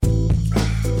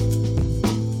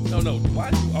No. Why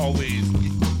do you always?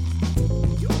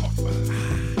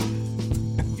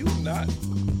 You not?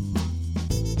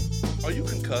 Are you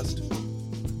concussed?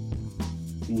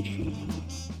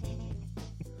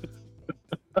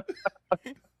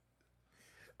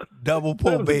 Double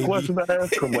pull, That is baby. a question to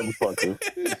ask a motherfucker.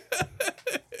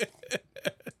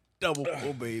 Double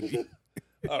pull, baby.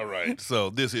 All right. So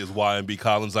this is YMB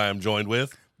Collins. I am joined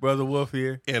with, Brother Wolf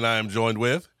here. and I am joined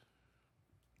with.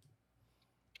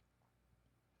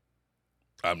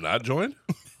 I'm not joined.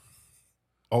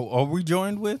 Oh, are we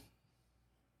joined with?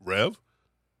 Rev.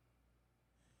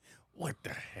 What the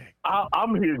heck?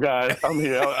 I'm here, guys. I'm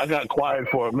here. I got quiet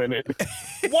for a minute.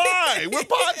 Why? We're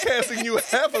podcasting. You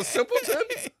have a simpleton.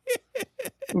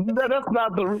 That's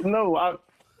not the no. I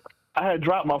had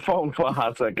dropped my phone for a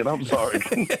hot second. I'm sorry.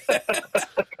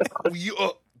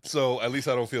 So at least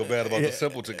I don't feel bad about the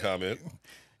simpleton comment.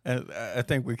 I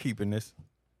think we're keeping this.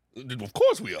 Of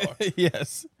course we are.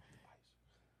 Yes.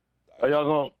 Are y'all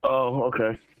going? Oh,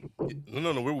 okay.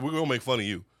 No. We're gonna make fun of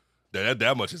you.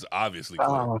 That much is obviously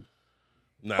clear.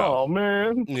 Now, Oh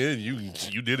man. yeah,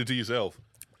 you did it to yourself.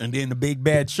 And then the big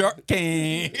bad shark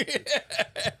came.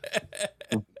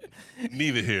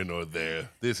 Neither here nor there.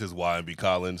 This is YMB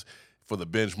Collins for the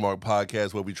Benchmark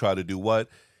Podcast, where we try to do what?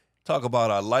 Talk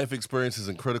about our life experiences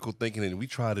and critical thinking, and we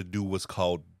try to do what's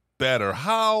called better.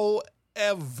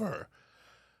 However,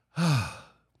 I'm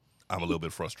a little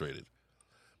bit frustrated.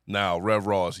 Now, Rev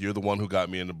Ross, you're the one who got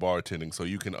me into bartending, so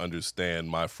you can understand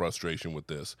my frustration with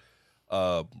this.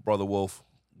 Brother Wolf,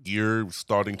 you're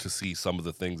starting to see some of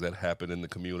the things that happen in the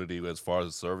community as far as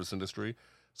the service industry,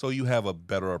 so you have a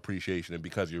better appreciation. And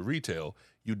because you're retail,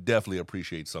 you definitely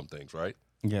appreciate some things, right?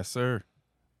 Yes, sir.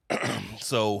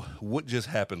 So what just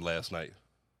happened last night?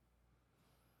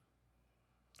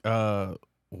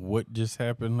 What just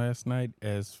happened last night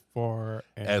as far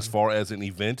as an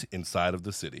event inside of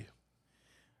the city?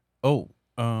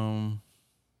 I'm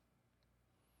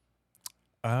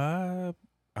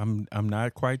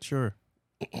not quite sure.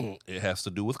 It has to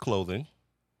do with clothing.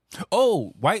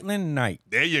 Oh, White Linen Night.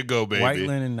 There you go, baby. White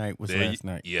Linen Night was last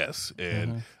night. Yes.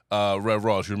 And Rev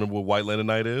Ross, you remember what White Linen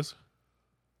Night is?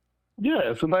 Yeah,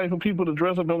 it's a night for people to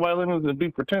dress up in white linens and be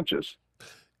pretentious.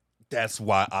 That's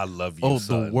why I love you,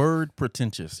 son. The word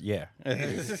pretentious. Yeah.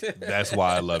 That's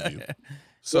why I love you.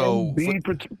 So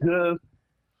pretentious.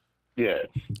 Yeah.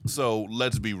 So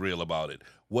let's be real about it.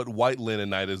 What White Linen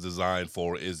Night is designed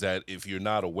for is that if you're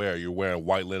not aware, you're wearing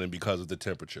white linen because of the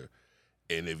temperature.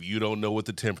 And if you don't know what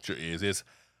the temperature is, it's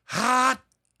hot.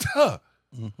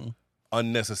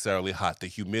 Unnecessarily hot. The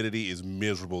humidity is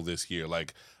miserable this year.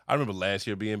 Like, I remember last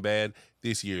year being bad.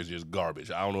 This year is just garbage.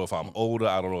 I don't know if I'm older.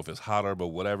 I don't know if it's hotter, but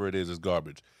whatever it is, it's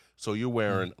garbage. So you're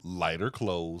wearing lighter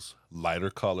clothes, lighter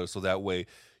colors, so that way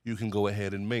you can go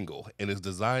ahead and mingle. And it's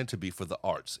designed to be for the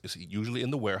arts. It's usually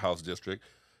in the warehouse district,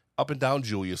 up and down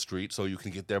Julia Street, so you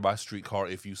can get there by streetcar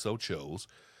if you so chose.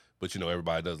 But,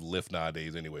 everybody does Lyft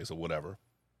nowadays anyway, so whatever.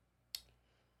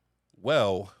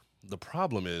 Well, the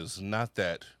problem is not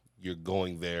that you're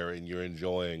going there and you're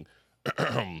enjoying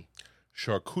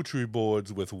charcuterie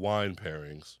boards with wine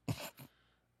pairings,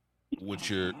 which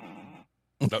you're...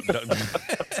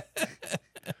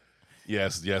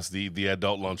 Yes, the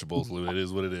adult Lunchables. It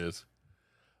is what it is.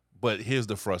 But here's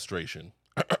the frustration.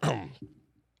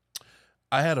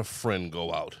 I had a friend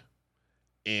go out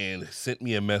and sent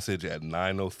me a message at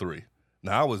 9:03.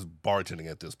 Now, I was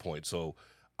bartending at this point, so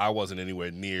I wasn't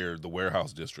anywhere near the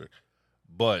warehouse district.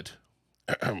 But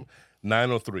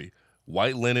 9:03,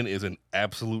 white linen is an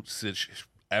absolute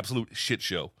shit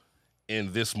show.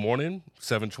 And this morning,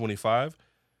 7:25,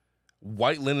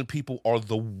 white linen people are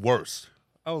the worst.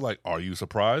 I was like, are you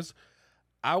surprised?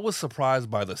 I was surprised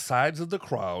by the sides of the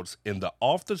crowds and the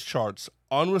off-the-charts,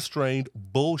 unrestrained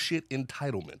bullshit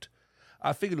entitlement.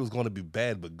 I figured it was going to be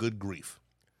bad, but good grief.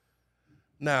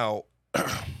 Now,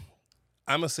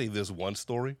 I'm going to say this one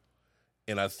story,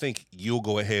 and I think you'll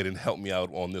go ahead and help me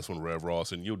out on this one, Rev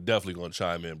Ross, and you're definitely going to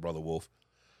chime in, Brother Wolf.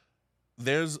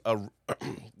 There's you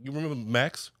remember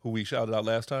Max, who we shouted out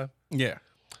last time? Yeah.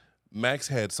 Max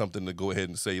had something to go ahead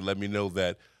and say, let me know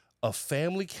that a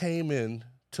family came in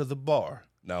to the bar.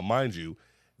 Now, mind you,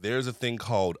 there's a thing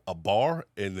called a bar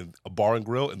and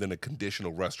grill and then a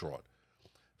conditional restaurant.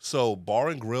 So bar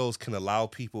and grills can allow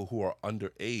people who are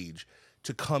underage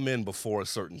to come in before a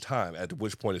certain time, at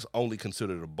which point it's only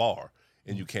considered a bar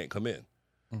and you can't come in.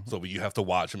 Mm-hmm. So you have to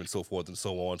watch them and so forth and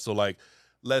so on. So like,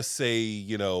 let's say,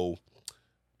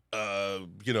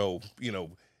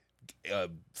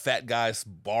 Fat Guy's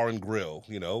Bar and Grill,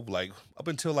 like up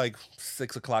until like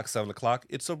 6 o'clock, 7 o'clock,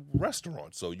 it's a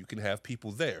restaurant. So you can have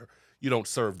people there. You don't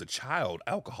serve the child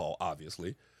alcohol,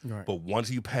 obviously. Right. But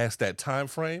once you pass that time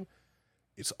frame,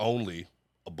 it's only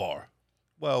a bar.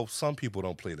 Well, some people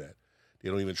don't play that. They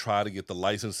don't even try to get the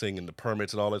licensing and the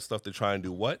permits and all that stuff. They try and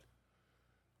do what?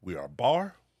 We are a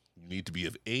bar. You need to be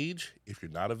of age. If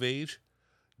you're not of age,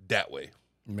 that way.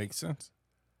 Makes sense.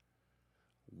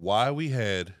 Why we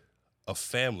had a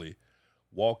family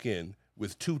walk in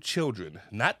with 2 children,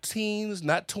 not teens,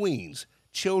 not tweens,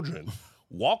 children,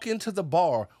 walk into the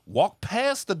bar, walk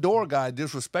past the door guy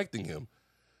disrespecting him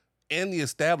and the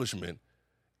establishment,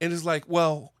 and it's like,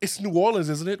 well, it's New Orleans,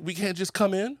 isn't it? We can't just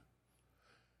come in?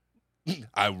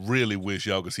 I really wish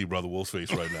y'all could see Brother Wolf's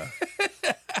face right now.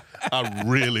 I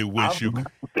really wish you could.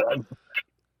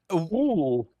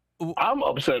 Ooh, I'm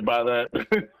upset by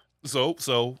that. So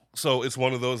it's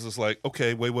one of those. It's like,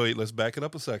 okay, wait, let's back it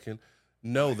up a second.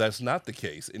 No, that's not the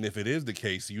case. And if it is the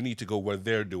case, you need to go where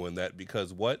they're doing that,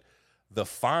 because what the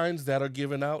fines that are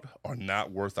given out are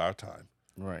not worth our time.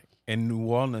 Right. And New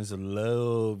Orleans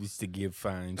loves to give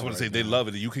fines. I want to say they love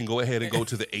it. You can go ahead and go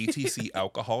to the ATC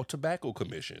Alcohol Tobacco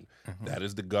Commission. That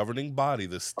is the governing body,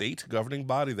 the state governing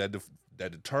body that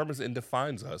determines and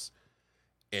defines us.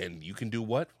 And you can do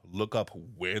what? Look up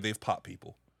where they've popped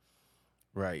people.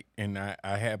 Right. And I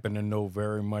happen to know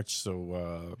very much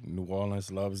so New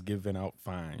Orleans loves giving out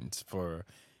fines for,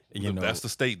 you know. That's the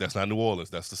state. That's not New Orleans.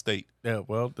 That's the state. Yeah,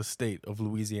 well, the state of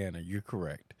Louisiana. You're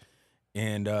correct.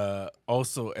 And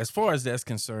also, as far as that's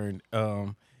concerned,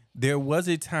 there was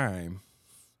a time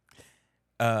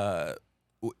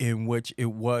in which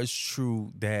it was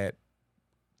true that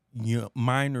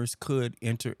minors could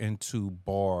enter into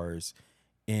bars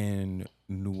in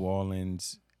New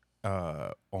Orleans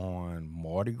on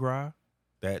Mardi Gras.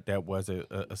 That was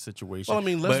a situation. Well, I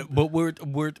mean, but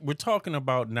we're talking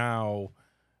about now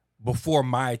before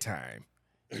my time,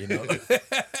 you know.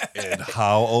 And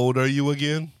how old are you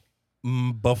again?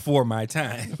 Before my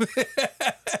time.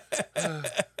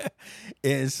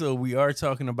 And so we are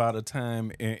talking about a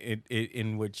time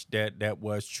in which that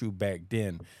was true back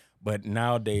then. But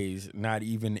nowadays, not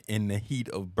even in the heat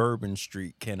of Bourbon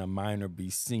Street can a minor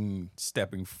be seen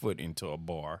stepping foot into a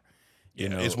bar. You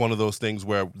know? It's one of those things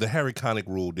where the Harry Connick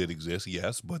rule did exist,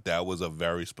 yes, but that was a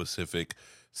very specific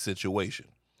situation.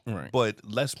 Right. But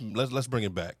let's bring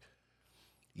it back.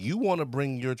 You want to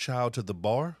bring your child to the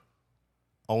bar?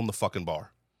 Own the fucking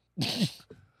bar.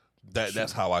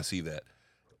 That's how I see that.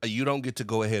 You don't get to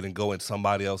go ahead and go in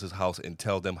somebody else's house and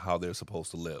tell them how they're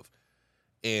supposed to live.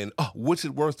 And what's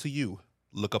it worth to you?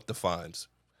 Look up the fines.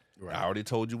 Right. I already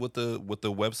told you what the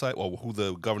website or who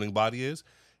the governing body is.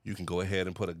 You can go ahead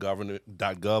and put a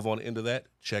governor.gov on the end of that.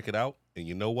 Check it out. And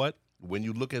you know what? When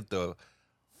you look at the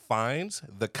fines,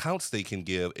 the counts they can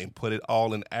give, and put it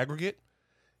all in aggregate,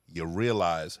 you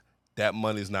realize that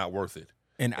money's not worth it.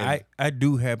 And I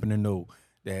do happen to know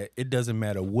that it doesn't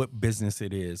matter what business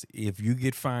it is. If you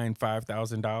get fined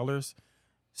 $5,000,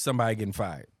 somebody getting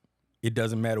fired. It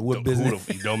doesn't matter what business.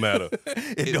 It don't matter.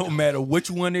 It don't matter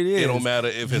which one it is. It don't matter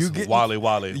if it's Wally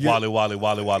World. It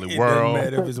doesn't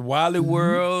matter if it's Wally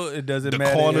World. It doesn't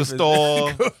matter. The corner store.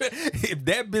 If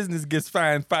that business gets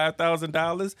fined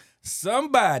 $5,000,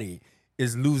 somebody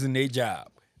is losing their job.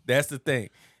 That's the thing.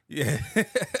 Yeah.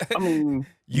 I mean,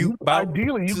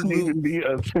 ideally, you can even be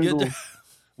a single.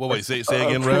 Well, wait, say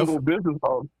again, Rev. Single business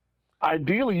owner.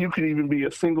 Ideally, you could even be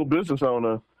a single business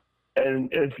owner, and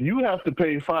if you have to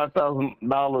pay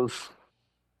 $5,000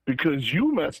 because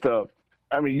you messed up,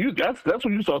 I mean, that's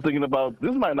when you start thinking about,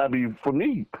 this might not be for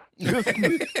me. This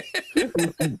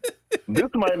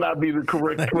might not be the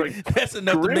correct. That's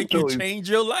enough to make you change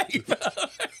your life.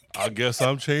 I guess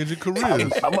I'm changing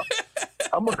careers.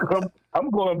 I'm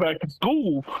going back to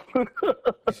school.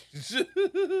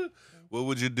 What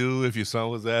would you do if your son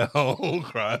was at home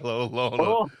crying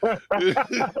alone?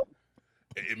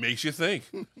 It makes you think.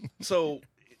 So,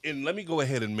 and let me go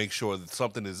ahead and make sure that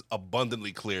something is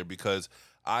abundantly clear, because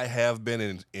I have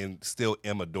been and still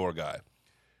am a door guy.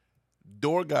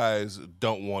 Door guys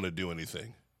don't want to do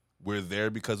anything. We're there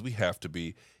because we have to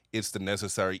be. It's the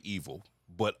necessary evil.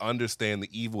 But understand the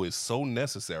evil is so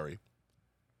necessary.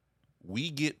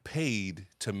 We get paid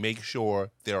to make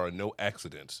sure there are no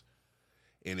accidents.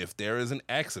 And if there is an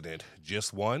accident,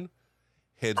 just one,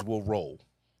 heads will roll.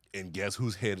 And guess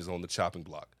whose head is on the chopping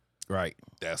block? Right.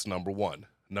 That's number one.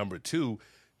 Number two,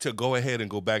 to go ahead and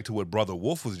go back to what Brother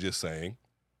Wolf was just saying,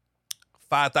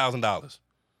 $5,000.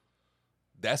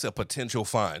 That's a potential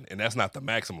fine, and that's not the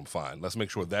maximum fine. Let's make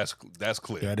sure that's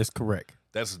clear. That is correct.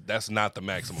 That's not the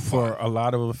maximum for fine. A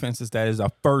lot of offenses, that is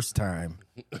a first time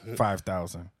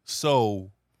 $5,000.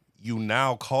 So you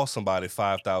now cost somebody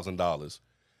 $5,000.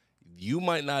 You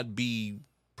might not be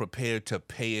prepared to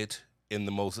pay it in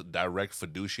the most direct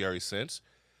fiduciary sense,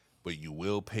 but you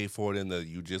will pay for it in the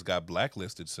you just got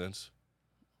blacklisted sense.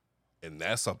 And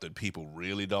that's something people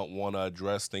really don't want to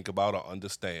address, think about, or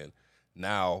understand.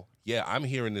 Now, yeah, I'm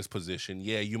here in this position.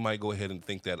 Yeah, you might go ahead and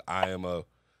think that I am a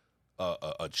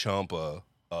chump, a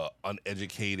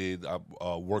uneducated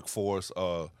workforce,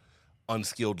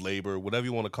 unskilled labor, whatever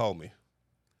you want to call me.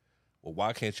 Well,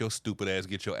 why can't your stupid ass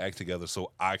get your act together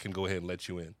so I can go ahead and let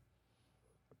you in?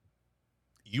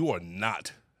 You are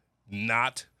not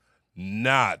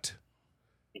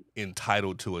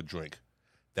entitled to a drink.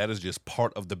 That is just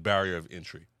part of the barrier of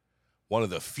entry. One of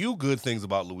the few good things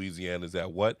about Louisiana is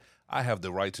that what? I have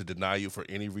the right to deny you for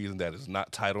any reason that is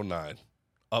not Title IX,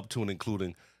 up to and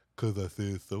including, because I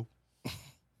said so.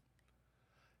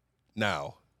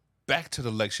 Now, back to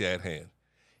the lecture at hand.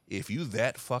 If you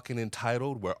that fucking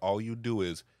entitled where all you do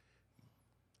is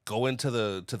go into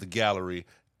the gallery,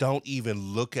 don't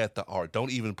even look at the art,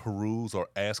 don't even peruse or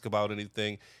ask about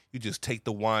anything, you just take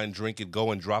the wine, drink it,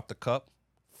 go and drop the cup,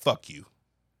 fuck you.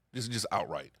 Just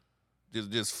outright.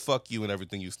 Just fuck you and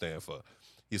everything you stand for.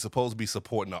 You're supposed to be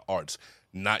supporting the arts,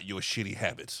 not your shitty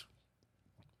habits.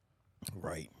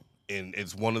 Right. And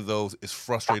it's one of those, it's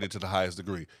frustrated to the highest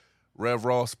degree. Rev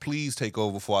Ross, please take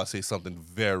over before I say something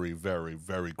very, very,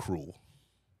 very cruel.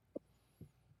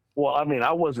 Well, I mean,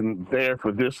 I wasn't there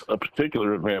for this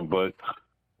particular event, but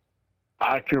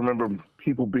I can remember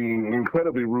people being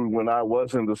incredibly rude when I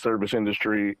was in the service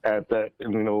industry at that.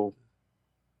 And, you know,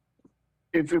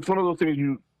 it's one of those things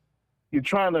you're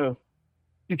trying to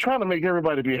make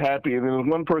everybody be happy, and then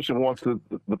one person wants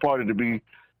the party to be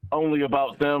only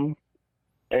about them,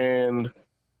 and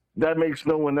that makes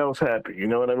no one else happy. You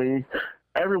know what I mean?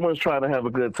 Everyone's trying to have a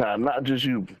good time, not just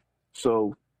you.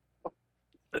 So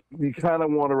you kind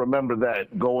of want to remember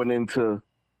that going into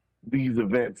these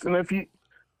events.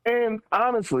 And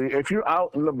honestly, if you're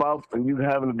out and about and you're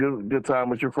having a good time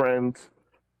with your friends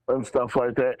and stuff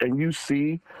like that, and you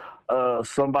see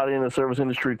somebody in the service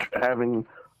industry having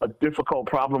a difficult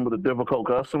problem with a difficult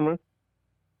customer,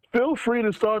 feel free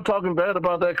to start talking bad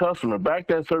about that customer. Back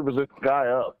that service guy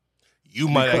up. You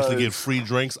might actually get free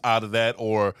drinks out of that,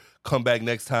 or come back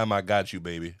next time. I got you,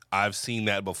 baby. I've seen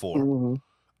that before. Mm-hmm.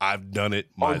 I've done it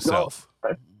myself.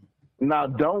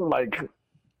 Don't like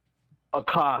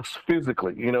accost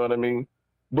physically. You know what I mean?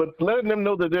 But let them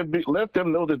know that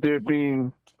they're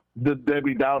being the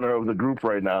Debbie Downer of the group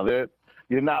right now. That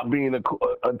you're not being a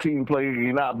team player.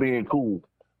 You're not being cool.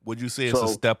 Would you say it's a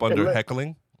step under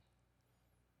heckling?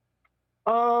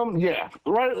 Yeah,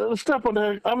 right. A step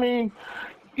under. I mean.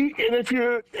 And if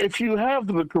you have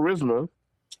the charisma,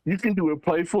 you can do it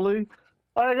playfully.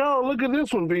 Like, oh, look at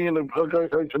this one being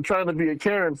trying to be a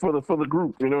Karen for the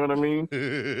group. You know what I mean?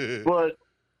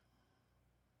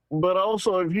 but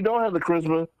also, if you don't have the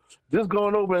charisma, just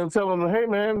going over and telling them, hey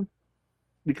man,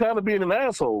 you're kind of being an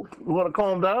asshole. You want to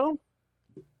calm down?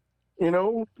 You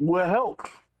know, will help.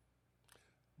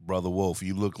 Brother Wolf,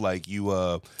 you look like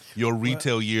your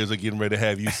retail years are getting ready to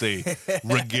have you say,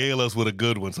 regale us with a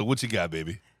good one. So what you got,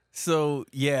 baby? So,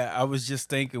 yeah, I was just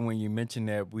thinking when you mentioned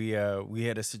that we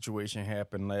had a situation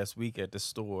happen last week at the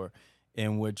store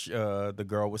in which the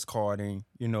girl was carding,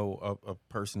 a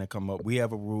person that come up. We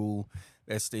have a rule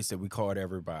that states that we card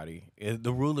everybody.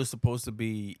 The rule is supposed to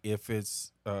be if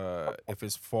it's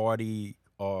 40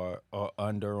 or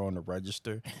under on the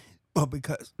register. But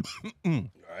because, all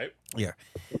right, yeah,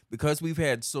 because we've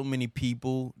had so many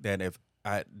people that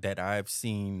I've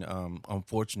seen,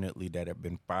 unfortunately, that have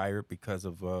been fired because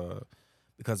of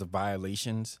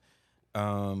violations.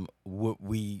 What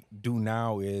we do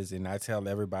now is, and I tell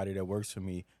everybody that works for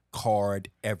me, card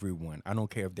everyone. I don't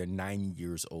care if they're 90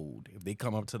 years old. If they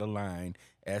come up to the line,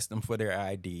 ask them for their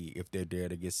ID. If they're there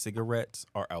to get cigarettes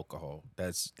or alcohol,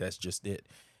 that's just it.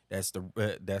 That's the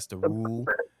rule.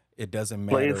 It doesn't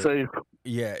matter. Play it safe.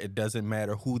 Yeah, it doesn't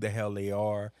matter who the hell they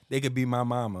are. They could be my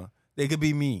mama. They could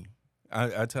be me.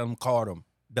 I tell them, call them.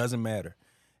 Doesn't matter.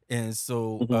 And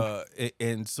so,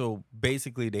 so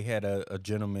basically, they had a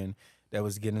gentleman that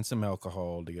was getting some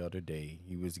alcohol the other day.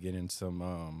 He was getting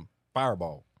some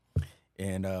Fireball,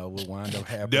 and what wound up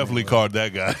happening. Definitely called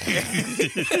that guy.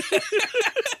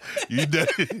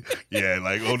 Yeah,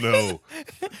 like, oh no.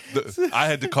 I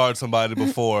had to card somebody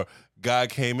before. Guy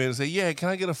came in and said, yeah, can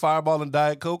I get a Fireball and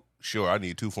Diet Coke? Sure, I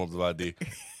need 2 forms of ID.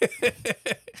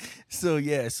 So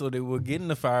they were getting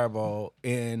the Fireball,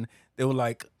 and they were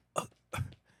like,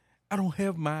 I don't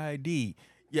have my ID.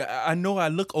 Yeah, I know I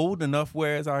look old enough,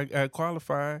 whereas I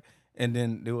qualify. And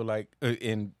then they were like,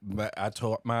 I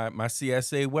taught my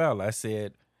CSA well. I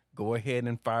said, go ahead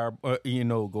and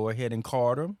go ahead and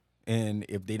card them. And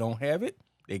if they don't have it,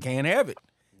 they can't have it.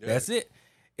 Yeah. That's it.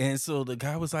 And so the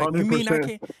guy was like, "You mean I 100%.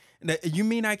 can't? You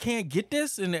mean I can't get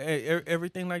this and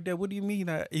everything like that? What do you mean?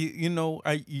 You know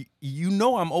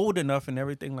I'm old enough and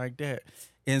everything like that."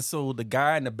 And so the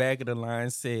guy in the back of the line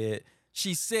said,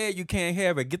 "She said you can't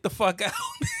have it. Get the fuck out."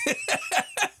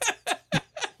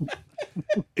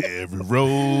 Every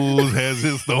rose has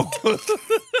its thorn.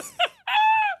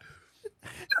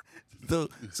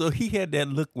 So he had that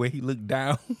look where he looked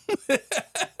down.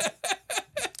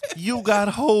 You got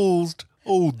hosed,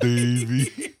 oh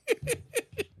Davy.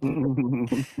 I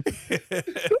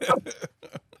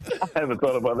haven't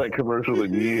thought about that commercial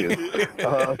in years.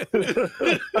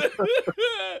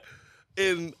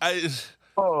 And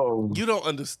Oh, you don't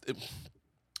understand.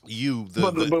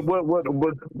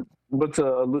 but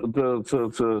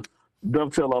to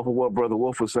dovetail off of what Brother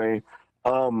Wolf was saying,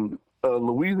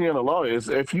 Louisiana law is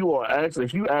if you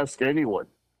ask anyone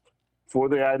for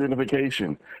their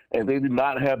identification and they do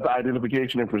not have the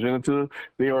identification and presented to them,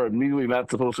 they are immediately not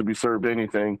supposed to be served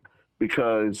anything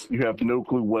because you have no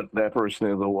clue what that person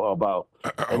is about.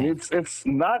 And it's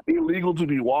not illegal to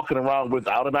be walking around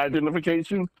without an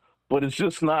identification, but it's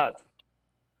just not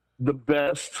the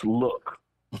best look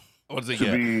to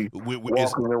be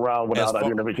walking around without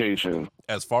identification.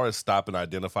 As far as stop and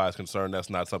identify is concerned, that's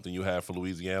not something you have for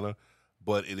Louisiana,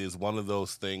 but it is one of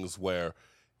those things where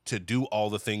to do all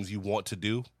the things you want to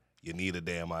do, you need a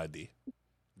damn ID.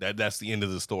 That's the end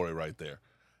of the story right there.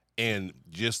 And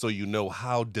just so you know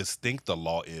how distinct the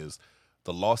law is,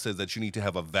 the law says that you need to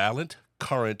have a valid,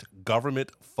 current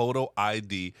government photo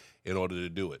ID in order to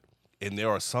do it. And there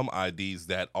are some IDs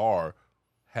that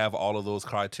have all of those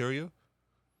criteria,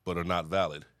 but are not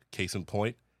valid. Case in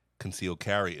point, concealed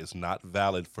carry is not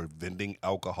valid for vending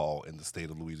alcohol in the state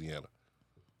of Louisiana,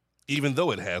 even though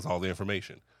it has all the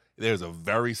information. There's a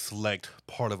very select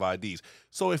part of IDs.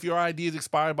 So if your ID is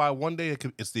expired by one day,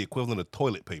 it's the equivalent of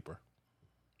toilet paper.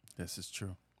 This is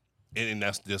true. And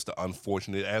that's just the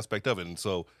unfortunate aspect of it. And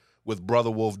so with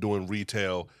Brother Wolf doing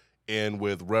retail and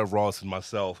with Rev Ross and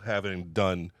myself having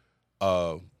done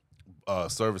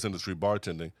service industry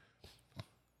bartending,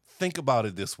 think about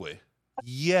it this way.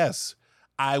 Yes,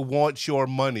 I want your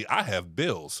money. I have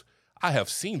bills. I have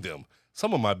seen them.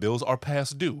 Some of my bills are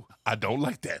past due. I don't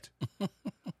like that.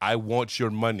 I want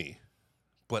your money,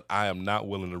 but I am not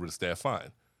willing to risk that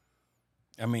fine.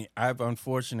 I mean,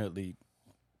 unfortunately,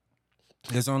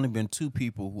 there's only been two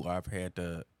people who I've had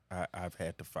to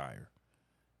fire,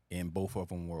 and both of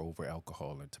them were over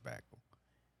alcohol and tobacco,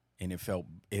 and it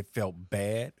felt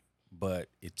bad, but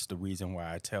it's the reason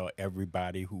why I tell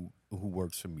everybody who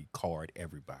works for me, card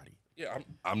everybody. Yeah,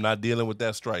 I'm not dealing with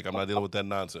that strike. I'm not dealing with that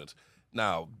nonsense.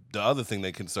 Now, the other thing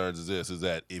that concerns is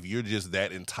that if you're just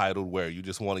that entitled where you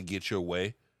just want to get your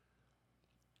way,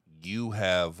 you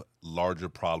have larger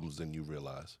problems than you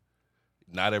realize.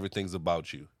 Not everything's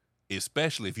about you,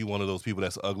 especially if you're one of those people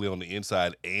that's ugly on the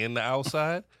inside and the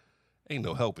outside. Ain't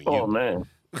no helping you. Oh man.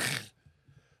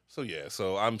 So yeah,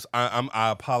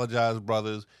 I apologize,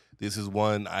 brothers. This is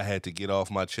one I had to get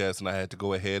off my chest, and I had to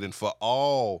go ahead and for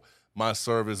all my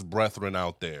service brethren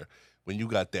out there, when you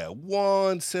got that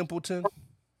one simpleton.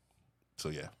 So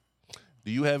yeah.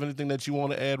 Do you have anything that you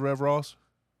want to add, Rev Ross?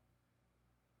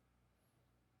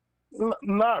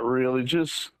 Not really.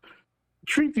 Just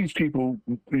treat these people,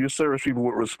 your service people,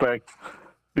 with respect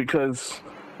because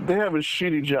they have a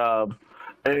shitty job.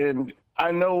 And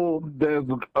I know there's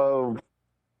a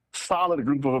solid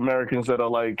group of Americans that are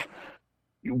like,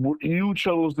 you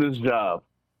chose this job.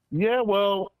 Yeah,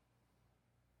 well,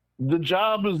 the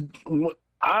job is,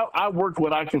 I work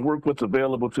what I can work what's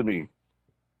available to me.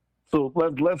 So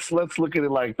let's look at it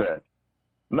like that.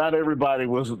 Not everybody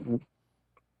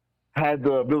had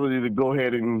the ability to go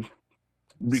ahead and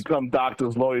become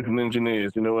doctors, lawyers, and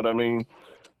engineers. You know what I mean?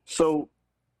 So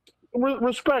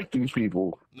respect these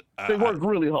people. They work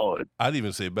really hard. I'd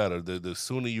even say better. The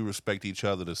sooner you respect each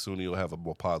other, the sooner you'll have a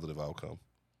more positive outcome.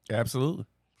 Absolutely.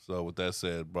 So with that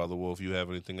said, Brother Wolf, you have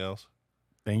anything else?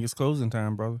 I think it's closing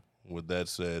time, brother. With that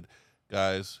said,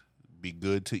 guys, be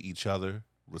good to each other.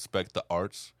 Respect the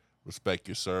arts. Respect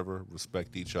your server.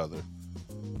 Respect each other.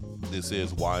 This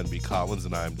is Y&B Collins,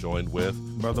 and I am joined with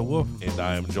Brother Wolf. And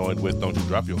I am joined with, don't you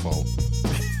drop your phone,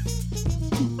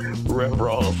 Rev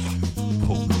Ross.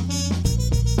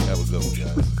 Have a good one,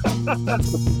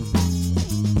 guys.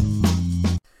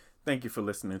 Thank you for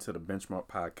listening to the Benchmark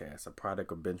Podcast, a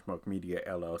product of Benchmark Media,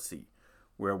 LLC,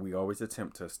 where we always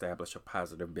attempt to establish a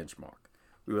positive benchmark.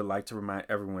 We would like to remind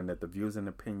everyone that the views and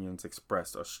opinions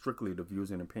expressed are strictly the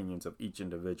views and opinions of each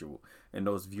individual, and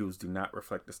those views do not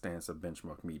reflect the stance of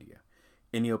Benchmark Media.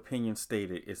 Any opinion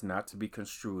stated is not to be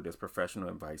construed as professional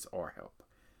advice or help.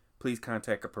 please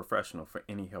contact a professional for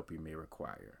any help you may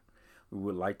require. We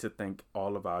would like to thank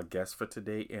all of our guests for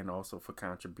today and also for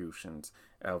contributions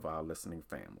of our listening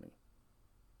family.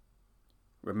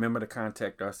 Remember to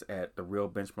contact us at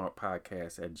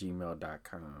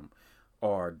therealbenchmarkpodcast@gmail.com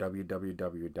or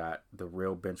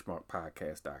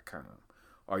www.therealbenchmarkpodcast.com.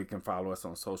 Or you can follow us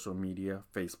on social media,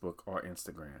 Facebook or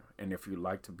Instagram. And if you'd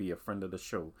like to be a friend of the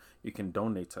show, you can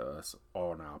donate to us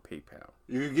on our PayPal.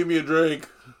 You can give me a drink.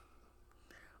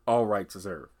 All rights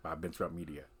reserved by Benchmark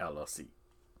Media, LLC.